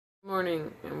Good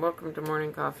morning and welcome to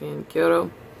Morning Coffee in Kyoto.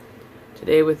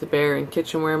 Today with the bear and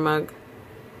kitchenware mug.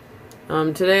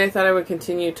 Today I thought I would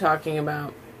continue talking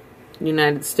about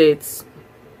United States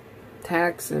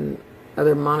tax and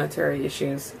other monetary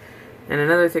issues. And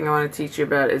another thing I want to teach you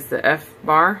about is the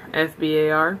FBAR.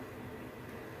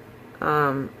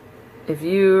 If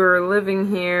you are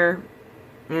living here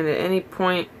and at any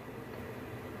point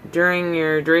during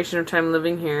your duration of time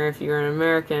living here, if you're an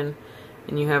American,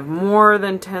 and you have more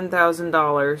than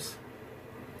 $10,000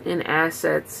 in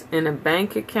assets in a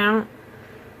bank account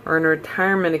or in a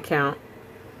retirement account,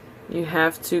 you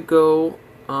have to go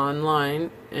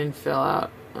online and fill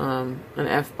out an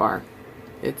FBAR.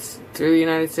 It's through the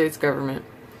United States government.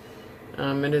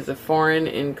 It is a foreign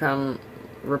income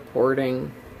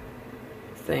reporting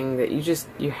thing that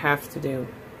you have to do.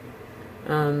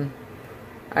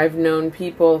 I've known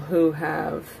people who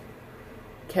have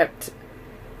kept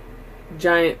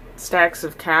giant stacks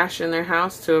of cash in their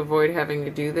house to avoid having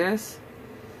to do this.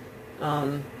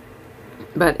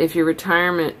 But if your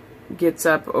retirement gets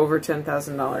up over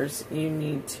 $10,000, you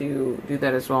need to do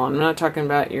that as well. I'm not talking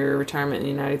about your retirement in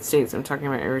the United States. I'm talking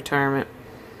about your retirement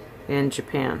in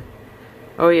Japan.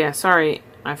 Oh yeah, sorry,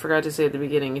 I forgot to say at the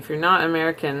beginning. If you're not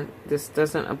American, this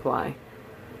doesn't apply.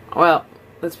 Well,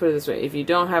 let's put it this way. If you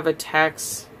don't have a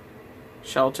tax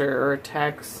shelter or a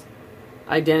tax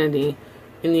identity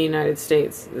in the United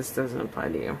States, this doesn't apply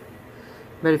to you.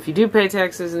 But if you do pay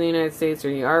taxes in the United States, or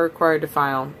you are required to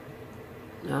file,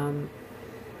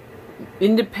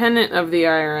 independent of the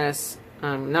IRS,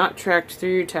 not tracked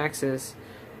through your taxes,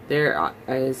 there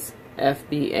is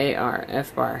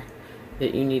FBAR,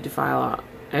 that you need to file out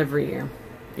every year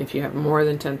if you have more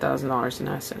than $10,000 in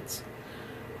assets.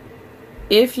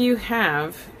 If you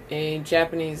have a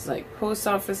Japanese post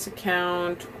office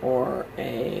account or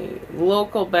a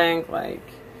local bank like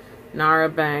Nara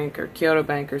Bank or Kyoto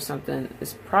Bank or something,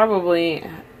 is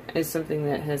something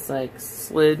that has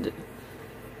slid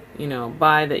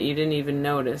by that you didn't even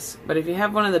notice. But if you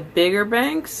have one of the bigger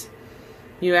banks,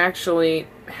 you actually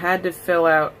had to fill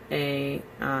out a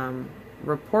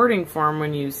reporting form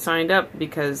when you signed up,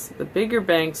 because the bigger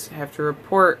banks have to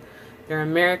report their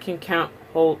American account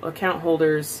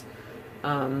holders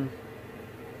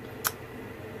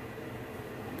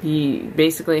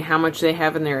basically how much they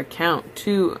have in their account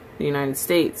to the United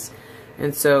States.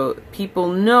 And so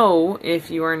people know if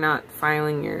you are not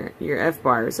filing your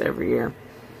FBARs every year.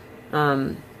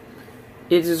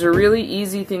 It is a really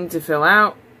easy thing to fill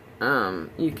out.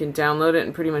 You can download it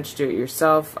and pretty much do it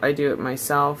yourself. I do it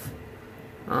myself.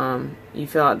 You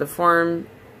fill out the form,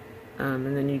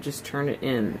 and then you just turn it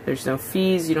in. There's no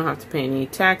fees. You don't have to pay any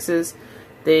taxes.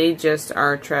 They just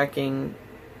are tracking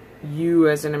you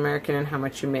as an American and how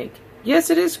much you make. Yes,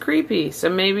 it is creepy. So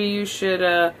maybe you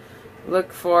should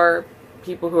look for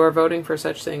people who are voting for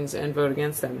such things and vote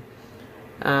against them.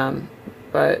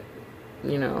 But,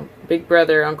 Big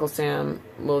Brother, Uncle Sam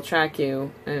will track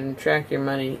you and track your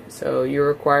money. So you're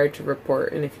required to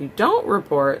report. And if you don't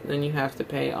report, then you have to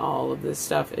pay all of this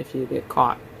stuff if you get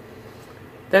caught.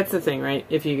 That's the thing, right?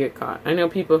 If you get caught. I know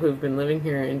people who've been living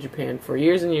here in Japan for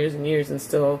years and years and years and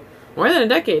still more than a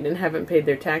decade and haven't paid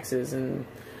their taxes, and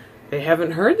they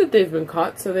haven't heard that they've been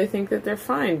caught, so they think that they're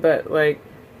fine. But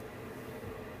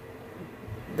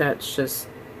that's just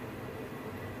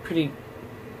pretty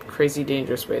crazy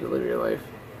dangerous way to live your life.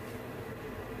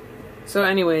 So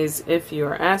anyways, if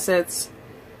your assets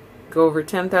go over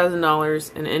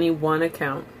 $10,000 in any one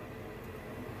account,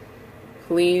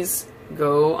 please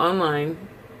go online,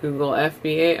 Google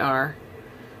FBAR,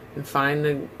 and find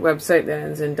the website that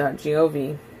ends in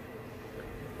 .gov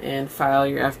and file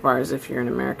your FBARs if you're an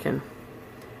American.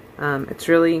 It's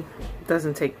really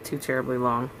doesn't take too terribly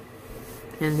long,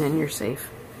 and then you're safe.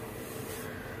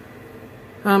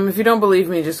 If you don't believe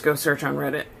me, just go search on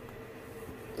Reddit.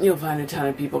 You'll find a ton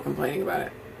of people complaining about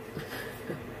it.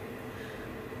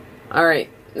 Alright,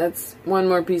 that's one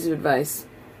more piece of advice.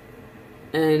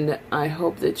 And I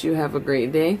hope that you have a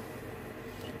great day.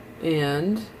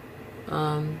 And,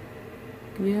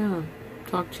 yeah,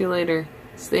 talk to you later.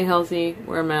 Stay healthy,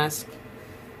 wear a mask.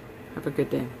 Have a good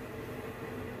day.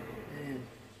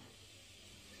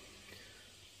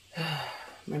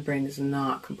 My brain is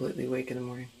not completely awake in the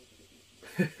morning.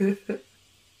 I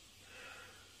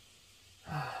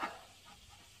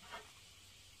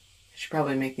should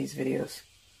probably make these videos.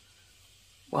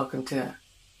 Welcome to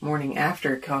morning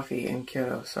after coffee in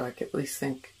Kyoto, so I could at least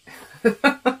think.